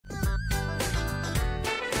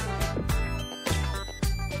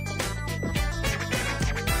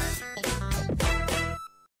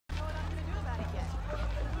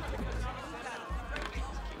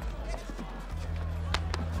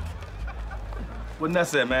What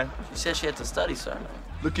Nessa at, man? She said she had to study, sir.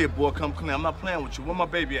 Look here, boy, come clean. I'm not playing with you. Where my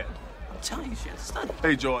baby at? I'm telling you, she had to study.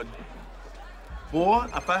 Hey, Jordan. Boy,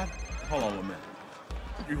 if I... Hold on 1 minute.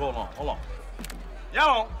 You hold on.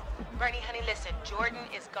 Y'all. Bernie, honey, listen. Jordan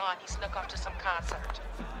is gone. He snuck off to some concert.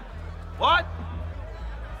 What?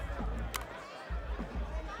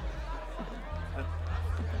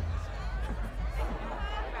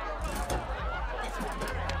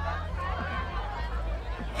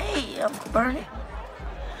 Hey, Uncle Bernie.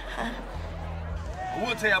 I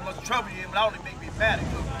will tell you how much trouble you're in, but that only make me mad at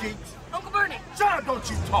you geeks. Uncle Bernie! Shut up, don't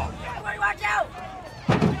you talk. Uncle Bernie, watch out!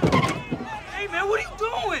 Hey, man, what are you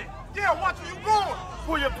doing? Yeah, watch where you going.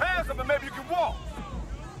 Pull your pants up and maybe you can walk.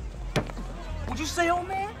 What'd you say, old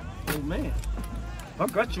man? Old man? I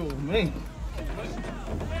got you, old man.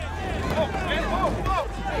 Oh, man, oh.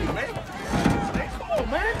 Hey, man. Hey, come on,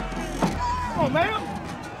 man. Come on, man.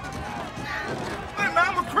 Hey, man,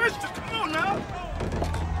 I'm a Christian. Come on now.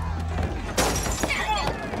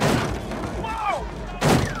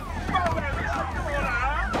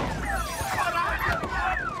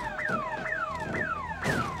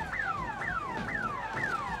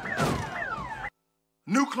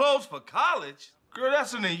 New clothes for college? Girl,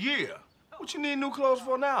 that's in a year. What you need new clothes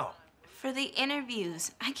for now? For the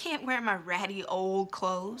interviews. I can't wear my ratty old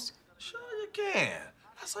clothes. Sure you can.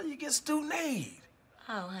 That's how you get student aid.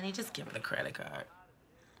 Oh, honey, just give her the credit card.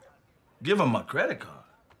 Give him my credit card?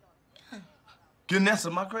 Yeah. Give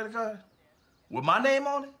Nessa my credit card? With my name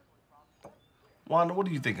on it? Wanda, what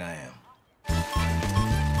do you think I am?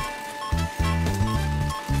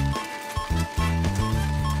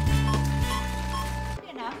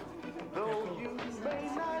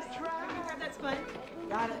 That's fun.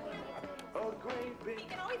 Got it. You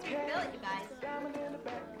can always refill it, you guys.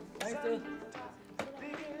 Thanks, dude.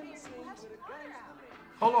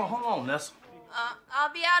 Hold on, Nessa.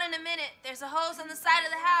 I'll be out in a minute. There's a hose on the side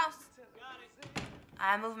of the house.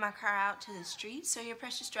 I moved my car out to the street, so your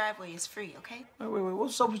precious driveway is free, okay? Wait.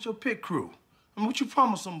 What's up with your pit crew? I mean, what you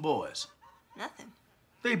promised them boys? Nothing.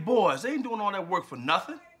 They boys. They ain't doing all that work for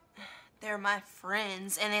nothing. They're my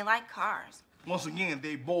friends, and they like cars. Once again,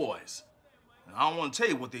 they boys. And I don't want to tell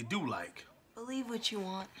you what they do like. Believe what you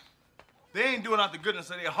want. They ain't doing out the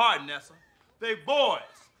goodness of their heart, Nessa. They boys.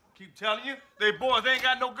 Keep telling you, they boys. They ain't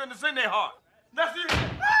got no goodness in their heart. Nessa,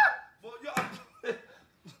 boy, y'all,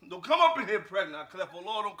 don't come up in here pregnant. I clap for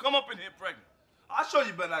Lord, don't come up in here pregnant. I'll show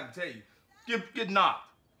you better, I can tell you. Get knocked.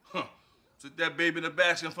 Huh. Sit that baby in the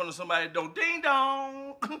basket in front of somebody that don't ding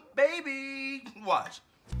dong. Baby. Watch.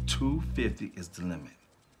 250 is the limit.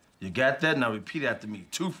 You got that? Now repeat after me.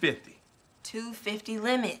 250. 250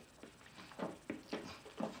 limit.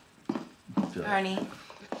 Bernie,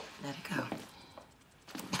 let it go.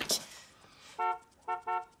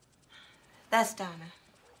 That's Donna.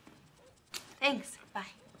 Thanks. Bye.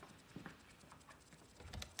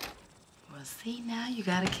 Well, see, now you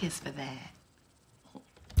got a kiss for that.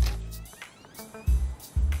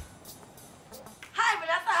 Hi, but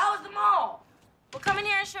I thought I was the mall. Well, come in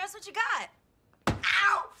here and show us what you got.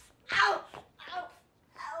 Ow! Ow! Ow!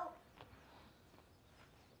 Ow!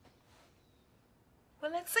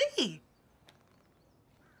 Well, let's see.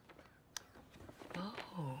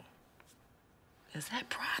 Oh, is that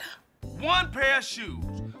Prada? One pair of shoes,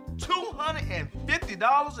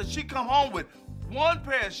 $250, and she come home with one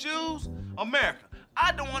pair of shoes? America,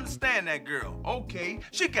 I don't understand that girl. Okay,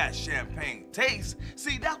 she got champagne taste.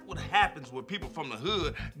 See, that's what happens when people from the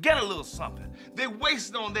hood get a little something. They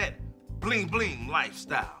waste on that bling bling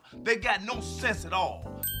lifestyle. They got no sense at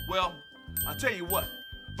all. Well, I'll tell you what,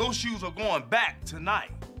 those shoes are going back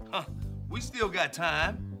tonight. Huh, we still got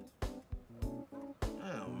time.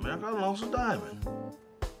 Damn, America, I lost a diamond.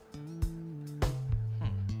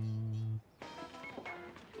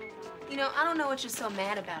 You know, I don't know what you're so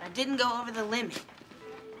mad about. I didn't go over the limit.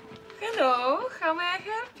 Hello, how may I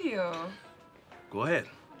help you? Go ahead.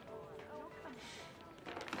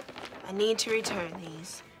 I need to return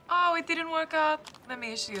these. Oh, it didn't work out. Let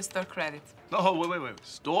me issue you store credit. No, wait.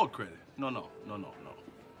 Store credit? No.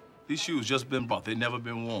 These shoes just been bought. They never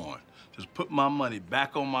been worn. Just put my money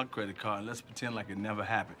back on my credit card and let's pretend like it never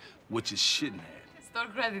happened, which it shouldn't have. Store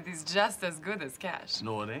credit is just as good as cash.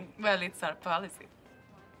 No, it ain't. Well, it's our policy.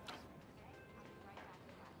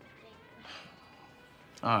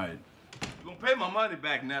 All right. You're gonna pay my money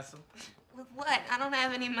back, Nessa. With what? I don't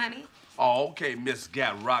have any money. Oh, okay, Miss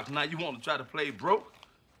Gat Rocks. Now you want to try to play broke?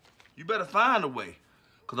 You better find a way,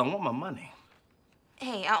 because I want my money.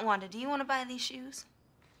 Hey, Aunt Wanda, do you want to buy these shoes?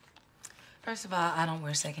 First of all, I don't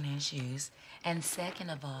wear secondhand shoes. And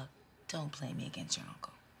second of all, don't blame me against your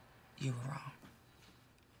uncle. You were wrong.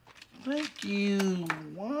 Thank you,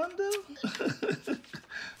 Wanda.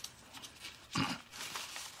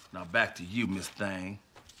 back to you, Miss Thing.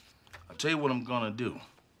 I'll tell you what I'm gonna do.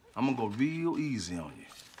 I'm gonna go real easy on you.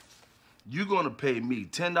 You're gonna pay me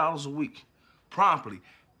 $10 a week, promptly,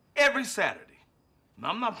 every Saturday. Now,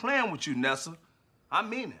 I'm not playing with you, Nessa. I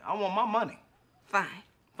mean it. I want my money. Fine.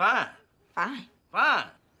 Fine. Fine. Fine.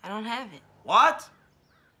 I don't have it. What?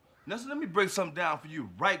 Nessa, let me break something down for you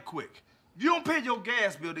right quick. If you don't pay your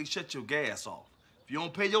gas bill, they shut your gas off. If you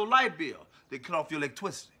don't pay your light bill, they cut off your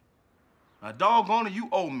electricity. Now, doggone it, you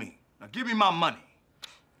owe me. Now, give me my money.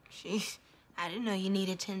 Jeez, I didn't know you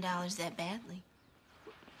needed $10 that badly.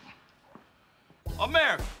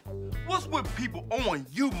 America, what's with people owing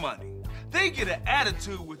you money? They get an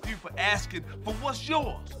attitude with you for asking for what's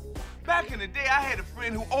yours. Back in the day, I had a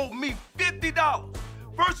friend who owed me $50.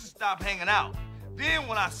 First, he stopped hanging out. Then,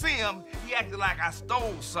 when I see him, he acted like I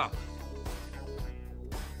stole something.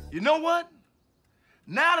 You know what?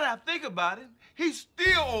 Now that I think about it, he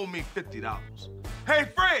still owed me $50. Hey,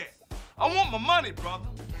 Fred, I want my money, brother.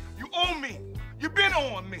 You owe me. You've been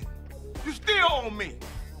owing me. You still owe me.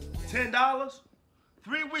 $10?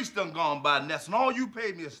 3 weeks done gone by, Ness, and all you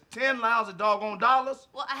paid me is 10 lousy doggone dollars?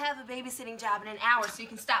 Well, I have a babysitting job in an hour, so you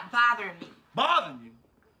can stop bothering me. Bothering you?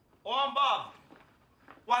 Or I'm bothering you?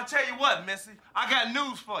 Well, I tell you what, Missy, I got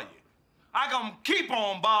news for you. I gonna keep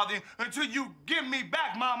on bothering until you give me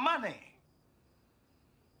back my money.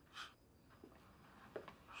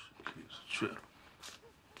 It's a trip.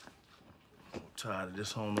 I'm tired of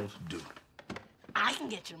this, I don't know what to do. I can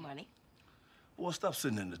get your money. Well, stop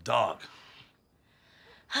sitting in the dark.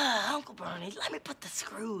 Uncle Bernie, let me put the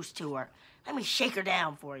screws to her. Let me shake her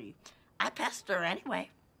down for you. I passed her anyway.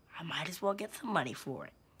 I might as well get some money for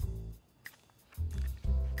it.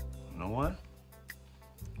 You know what?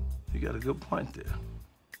 You got a good point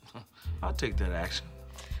there. I'll take that action.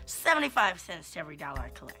 75 cents to every dollar I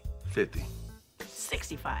collect. 50.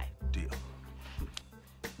 65. Deal.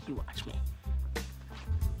 You watch me.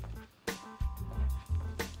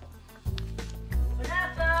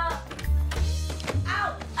 Vanessa!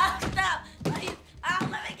 Ow! Oh, stop! Ow,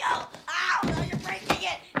 let me go! Ow! Oh, you're breaking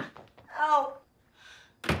it! Oh.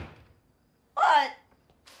 What?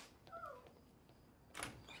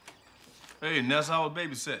 Hey, Ness, how was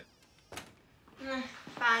babysitting?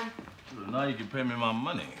 Fine. Well, now you can pay me my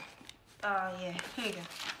money. Oh, yeah. Here you go.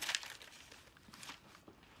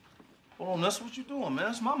 Hold on, Ness, what you doing, man?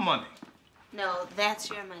 That's my money. No, that's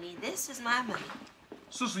your money. This is my money.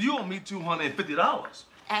 Sister, you owe me $250.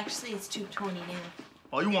 Actually, it's $220 now.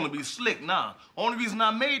 Oh, you want to be slick now. Only reason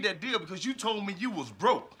I made that deal because you told me you was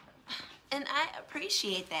broke. And I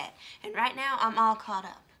appreciate that. And right now, I'm all caught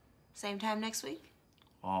up. Same time next week?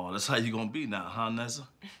 Oh, that's how you gonna be now, huh, Nessa?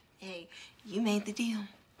 Hey, you made the deal.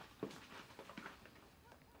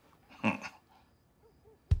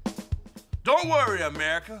 Don't worry,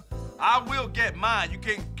 America. I will get mine. You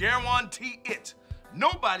can guarantee it.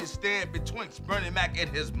 Nobody stand betwixt Bernie Mac and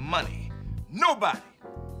his money. Nobody.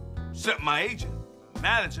 Except my agent,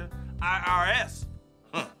 manager, IRS.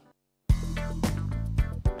 Huh.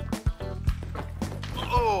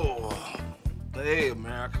 Oh, hey,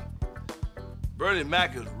 America. Bernie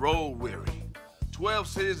Mac is road weary. 12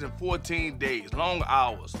 cities in 14 days, long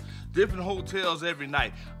hours, different hotels every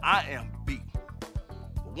night. I am beat.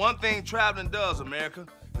 But one thing traveling does, America,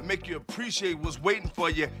 it make you appreciate what's waiting for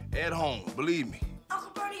you at home. Believe me.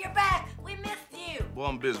 Uncle Bernie, you're back. We missed you. Boy,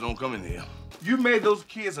 I'm busy. Don't come in here. You made those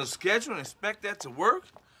kids a schedule and expect that to work?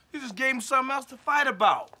 You just gave them something else to fight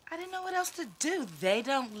about. I didn't know what else to do. They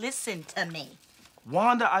don't listen to me.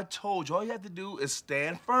 Wanda, I told you, all you have to do is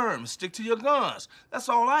stand firm, stick to your guns. That's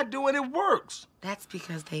all I do, and it works. That's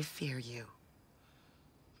because they fear you.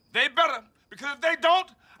 They better, because if they don't,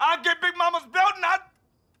 I'll get Big Mama's belt and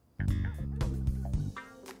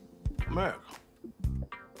America,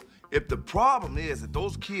 if the problem is that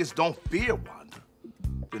those kids don't fear Wanda,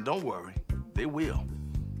 then don't worry, they will.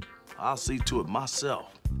 I'll see to it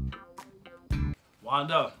myself.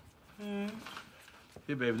 Wanda.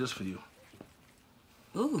 Here, baby, this for you.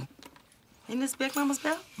 Ooh. Ain't this Big Mama's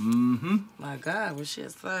belt? Mm-hmm. My God, was she a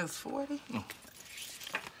size 40? No.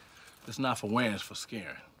 It's not for wearing, it's for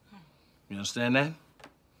scaring. You understand that?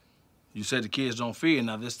 You said the kids don't fear,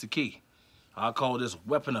 now this is the key. I'll call this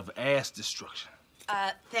weapon of ass destruction.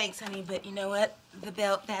 Thanks, honey, but you know what? The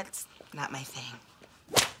belt, that's not my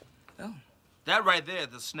thing. Oh. That right there is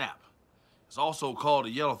the snap. It's also called a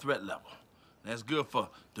yellow threat level. That's good for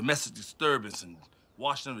domestic disturbance and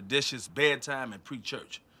washing of the dishes, bedtime, and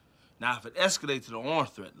pre-church. Now, if it escalates to the orange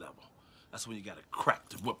threat level, that's when you gotta crack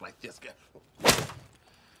the whip like this.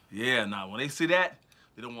 Yeah, now, when they see that,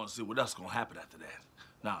 they don't want to see what else gonna happen after that.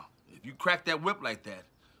 Now, if you crack that whip like that,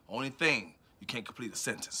 only thing you can't complete a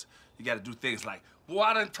sentence. You gotta do things like, boy,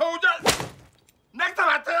 I done told you. Next time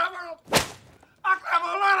I tell you, I climb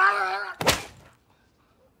a lot.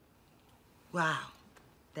 Wow,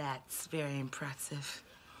 that's very impressive.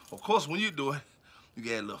 Of course, when you do it, you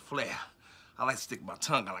get a little flair. I like to stick my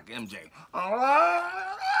tongue out like MJ.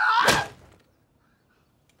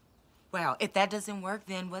 Well, if that doesn't work,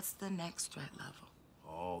 then what's the next threat level?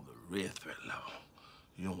 Oh, the real threat level.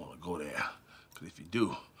 You don't want to go there, because if you do,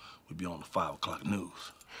 we'll be on the 5 o'clock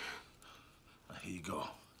news. Now, here you go.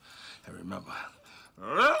 And remember,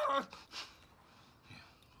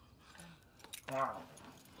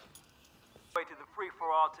 Way to the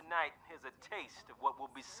free-for-all tonight. Here's a taste of what we'll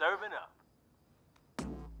be serving up.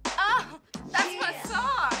 Oh, that's my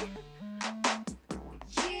song.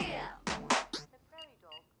 Yeah. The prairie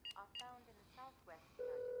dogs are found in the southwest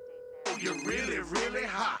United States area. You're really, really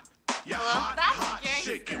hot. You're Well, hot, that's hot,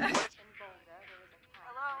 gangster. shaking. In Boulder, there is a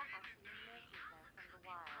cat actually emerges there from the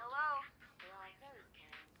wild. Hello? They are very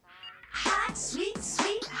small in size. Hot, sweet,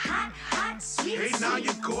 sweet, hot, hot, sweet, Hey, now sweet.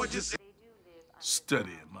 you're gorgeous. They do live under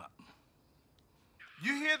study him up.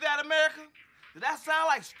 You hear that, America? Did that sound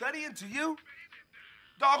like studying to you?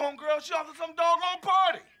 Doggone girl, she off to some doggone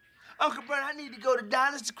party. Uncle Bert, I need to go to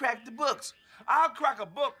Dinah's to crack the books. I'll crack a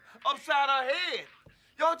book upside her head.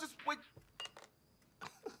 Y'all just wait.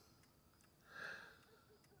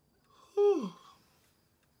 Whew.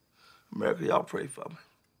 America, y'all pray for me.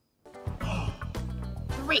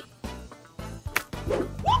 3.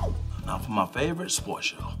 Woo! Now for my favorite sports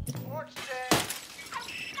show. What'd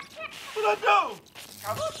I do?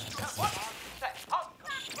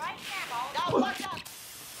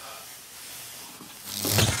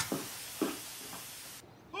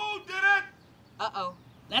 Who did it? Uh-oh.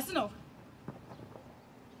 Lesson over.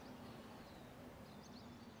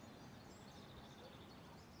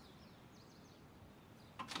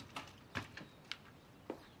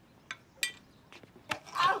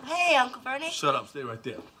 Oh, hey, Uncle Bernie. Shut up, stay right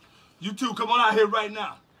there. You two, come on out here right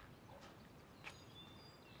now.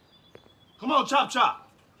 Come on, chop chop.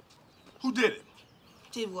 Who did it?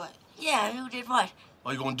 Did what? Yeah, who did what?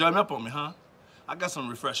 Oh, you gonna drum up on me, huh? I got some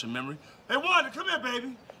refreshing memory. Hey, Wanda, come here,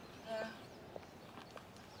 baby.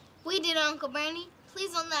 We did, Uncle Bernie.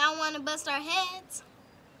 Please don't let Alwana bust our heads.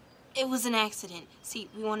 It was an accident. See,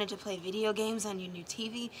 we wanted to play video games on your new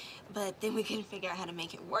TV, but then we couldn't figure out how to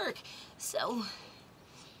make it work. So,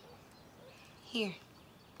 here.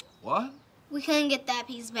 What? We couldn't get that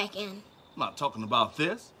piece back in. I'm not talking about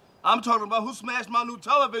this. I'm talking about who smashed my new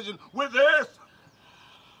television with this.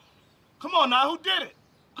 Come on now, who did it?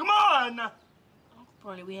 Come on! Uncle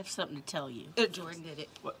Bernie, we have something to tell you. Jordan did it.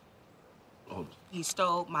 What? Oh, He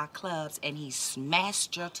stole my clubs and he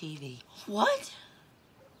smashed your TV. What?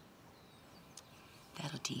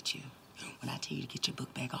 That'll teach you. When I tell you to get your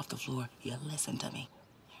book bag off the floor, you'll listen to me.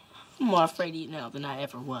 I'm more afraid of you now than I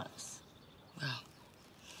ever was. Well,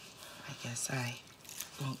 I guess I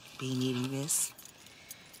won't be needing this.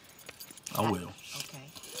 I will. Okay.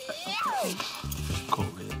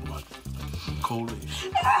 Cold red, boy. Cold red.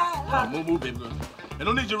 Come on, move, baby girl. They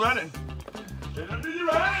don't need you running. They don't need you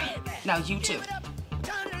running. Now you too.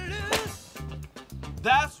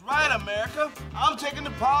 That's right, America. I'm taking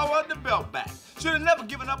the power of the belt back. Should have never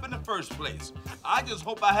given up in the first place. I just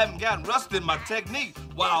hope I haven't gotten rusty in my technique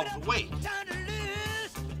while I was away.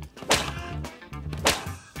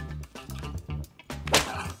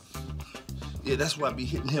 Yeah, that's why I be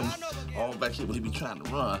hitting him all back here when he be trying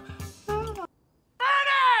to run. Bernie!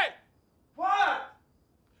 What?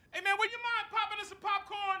 Hey, man, would you mind popping us some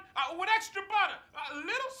popcorn with extra butter? A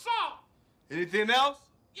little salt. Anything else?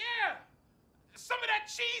 Yeah. Some of that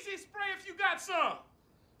cheesy spray if you got some.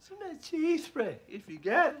 Some of that cheese spray, if you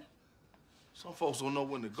got it. Some folks don't know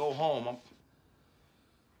when to go home.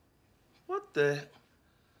 What the?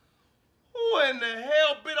 Who in the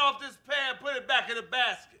hell bit off this pan and put it back in the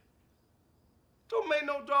basket? Don't make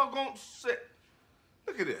no doggone sense.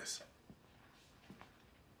 Look at this.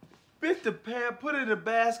 Bit the pan, put it in the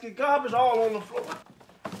basket, garbage all on the floor.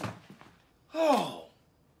 Oh,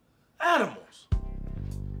 animals.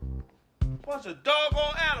 Bunch of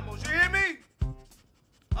doggone animals, you hear me?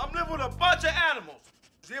 I'm living with a bunch of animals.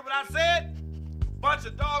 See what I said? Bunch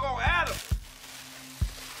of doggone animals.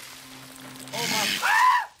 Oh my.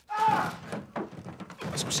 Ah!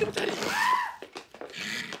 Let's go see what that is.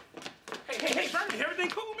 Hey, Bernie, everything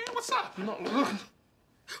cool, man? What's up? No, look.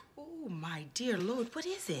 Oh, my dear Lord, what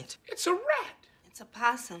is it? It's a rat. It's a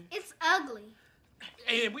possum. It's ugly.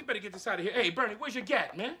 Hey, we better get this out of here. Hey, Bernie, where's your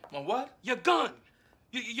gat, man? My what? Your gun.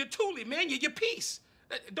 Your toolie, man. Your piece.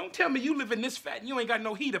 Don't tell me you live in this fat and you ain't got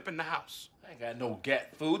no heat up in the house. I ain't got no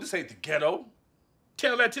gat food. This ain't the ghetto.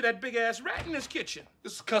 Tell that to that big-ass rat in this kitchen.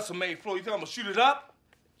 This is custom-made floor. You think I'm gonna shoot it up?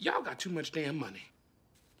 Y'all got too much damn money.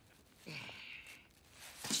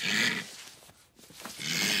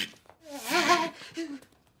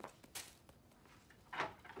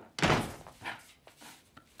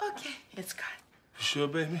 Okay, it's gone. You sure,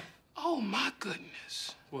 baby? Oh, my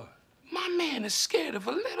goodness. What? My man is scared of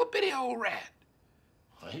a little bitty old rat.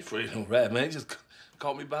 I ain't afraid of no rat, man. He just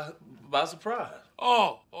caught me by surprise.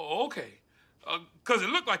 Oh, okay. 'Cause it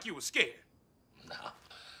looked like you were scared. Nah.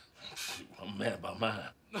 Shoot, I'm mad about mine.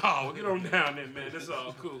 No, well, get on down there, man. That's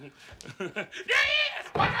all cool. There he is!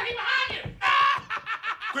 Watch out, he behind you!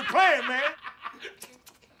 Quit playing, man!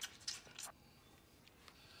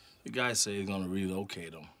 The guy said he's gonna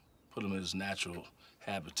relocate him, put him in his natural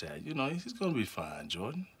habitat. You know, he's gonna be fine,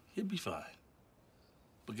 Jordan. He'll be fine.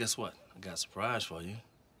 But guess what? I got a surprise for you.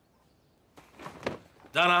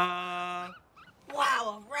 Ta-da!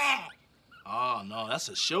 Wow, a rat. Oh, no, that's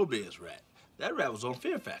a showbiz rat. That rat was on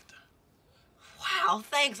Fear Factor. Wow,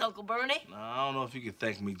 thanks, Uncle Bernie. Now, I don't know if you can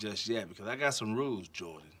thank me just yet because I got some rules,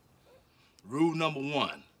 Jordan. Rule number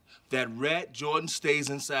 1, that rat Jordan stays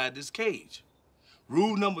inside this cage.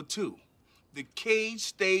 Rule number 2, the cage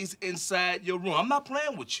stays inside your room. I'm not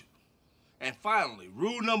playing with you. And finally,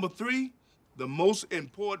 rule number 3, the most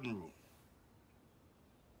important rule,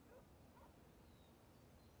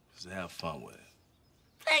 is to have fun with it.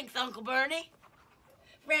 Thanks, Uncle Bernie.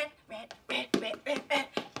 Rat, rat, rat, rat, rat, rat,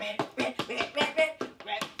 rat, rat, rat, rat, rat,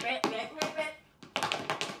 rat, rat, rat, rat.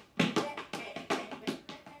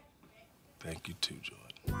 Thank you too,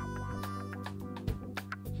 Jordan.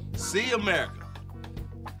 See, America,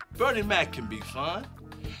 Bernie Mac can be fun.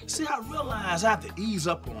 See, I realize I have to ease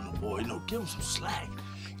up on the boy, you know, give him some slack.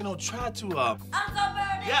 You know, try to, Uncle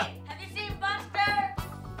Bernie! Yeah? Have you seen Buster?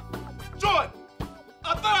 Jordan,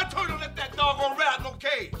 I thought I told you to let that doggone rat in no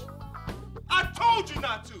cage. I told you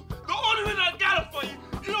not to. The only reason I got it for you,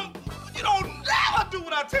 you don't never do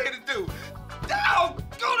what I tell you to do. Down,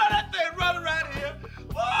 go to that thing running right here.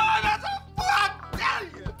 Oh, that's a fool, I tell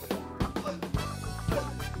you.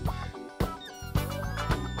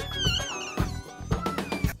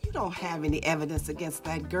 You don't have any evidence against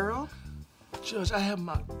that girl. Judge, I have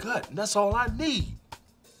my gut, and that's all I need.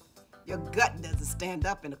 Your gut doesn't stand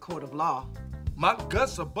up in a court of law. My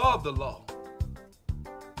gut's above the law.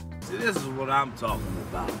 See, this is what I'm talking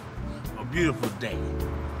about. A beautiful day.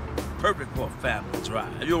 Perfect for a family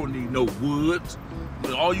drive. You don't need no woods.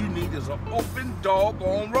 All you need is an open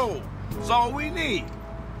doggone road. That's all we need.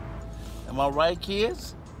 Am I right,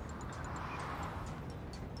 kids?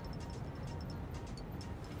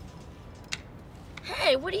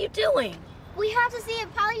 Hey, what are you doing? We have to see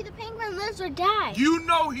if Polly the penguin lives or dies. You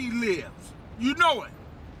know he lives. You know it.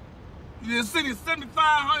 You done seen it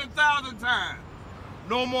 7,500,000 times.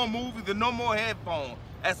 No more movies and no more headphones.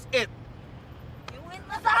 That's it.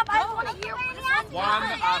 I want to hear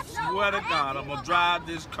Wanda, I swear to God, I'm gonna drive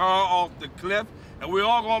this car off the cliff and we're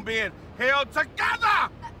all gonna be in hell together!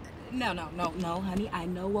 No, honey. I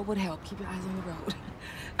know what would help. Keep your eyes on the road.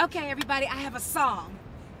 Okay, everybody, I have a song.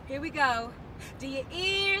 Here we go. Do your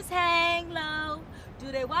ears hang low?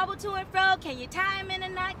 Do they wobble to and fro? Can you tie 'em in a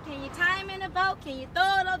knot? Can you tie 'em in a bow? Can you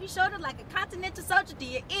throw it over your shoulder like a continental soldier? Do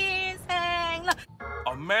your ears hang low?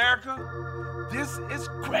 America, this is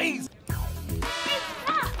crazy.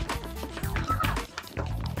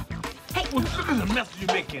 Hey, look at the mess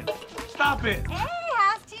you're making. Stop it. Hey,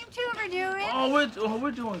 how's Team Tuber doing? Oh,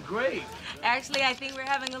 we're doing great. Actually, I think we're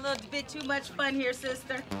having a little bit too much fun here,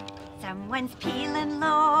 sister. Someone's peeling,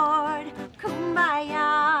 Lord,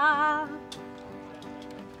 kumbaya.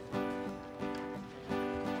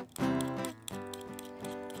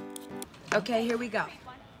 Okay, here we go.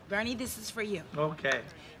 Bernie, this is for you. Okay.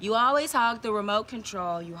 You always hog the remote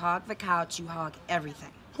control, you hog the couch, you hog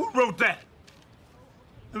everything. Who wrote that?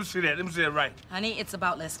 Let me see that. Let me see that right. Honey, it's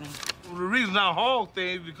about listening. Well, the reason I hog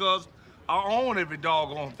things is because I own every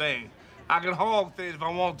doggone thing. I can hog things if I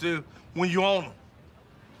want to when you own them.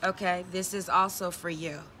 Okay, this is also for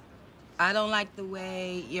you. I don't like the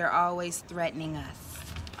way you're always threatening us.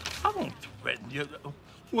 I won't threaten you.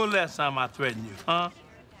 When last time I threatened you, huh?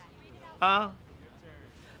 Huh?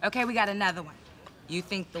 Okay, we got another one. You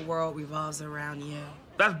think the world revolves around you.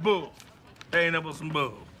 That's bull. That ain't up some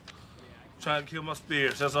bull. Trying to kill my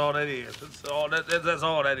spirits. That's all that is. That's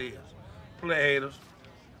all that is. Play haters.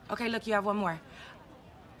 Okay, look, you have one more.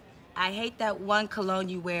 I hate that one cologne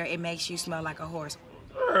you wear. It makes you smell like a horse.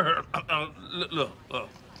 Look.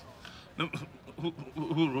 Who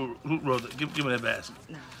wrote it? Give me that basket.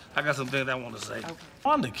 No. I got some things I want to say. Okay.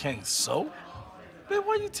 Wanda can't sew. Man,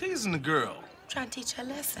 why you teasing the girl? I'm trying to teach her a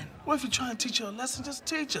lesson. What if you're trying to teach her a lesson? Just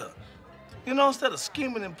teach her. You know, instead of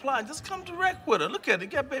scheming and plotting, just come direct with her. Look at it,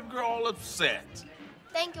 get baby girl all upset.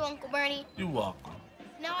 Thank you, Uncle Bernie. You welcome.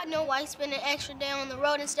 Now I know why you spend an extra day on the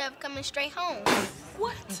road instead of coming straight home.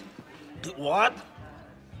 What? What?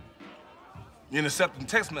 You intercepting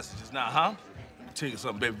text messages now, huh? Let me tell you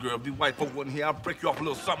something, baby girl. If these white folk wasn't here, I'll break you off a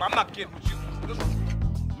little something. I'm not kidding with you.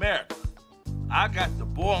 Listen, America, I got the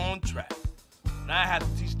boy on track. Now I have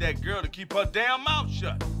to teach that girl to keep her damn mouth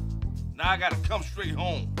shut. Now I gotta come straight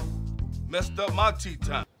home. Messed up my tea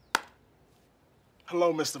time.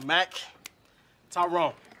 Hello, Mr. Mack.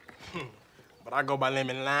 Tyrone. But I go by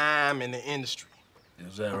Lemon Lime in the industry.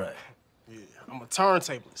 Is that right? Yeah, I'm a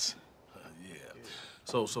turntablist. Yeah.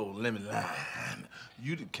 So Lemon Lime,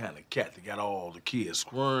 you the kind of cat that got all the kids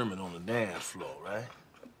squirming on the dance floor,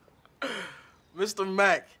 right? Mr.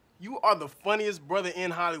 Mack, you are the funniest brother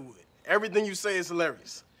in Hollywood. Everything you say is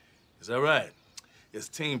hilarious. Is that right? Is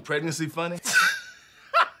teen pregnancy funny?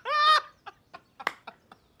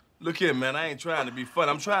 Look here, man, I ain't trying to be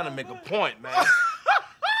funny. I'm trying to make a point, man.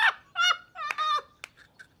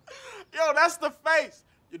 Yo, that's the face.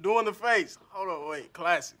 You're doing the face. Hold on, wait,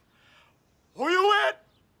 classic. Who you with?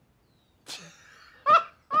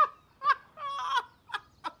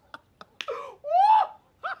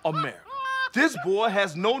 America, this boy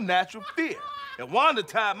has no natural fear. And Wanda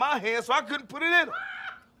tied my hands so I couldn't put it in him.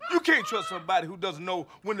 You can't trust somebody who doesn't know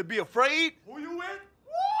when to be afraid. Who you with?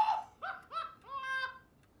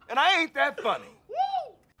 And I ain't that funny.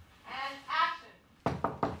 And action.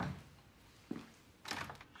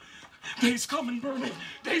 They's coming, Bernie.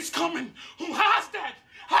 They's coming. Who has that?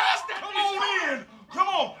 Has that? Come on in. Come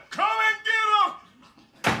on. Come and get him.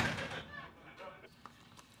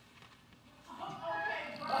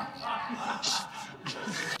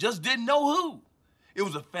 Just didn't know who. It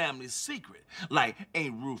was a family secret. Like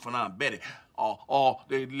Aunt Ruth and Aunt Betty. All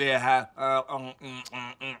they let have.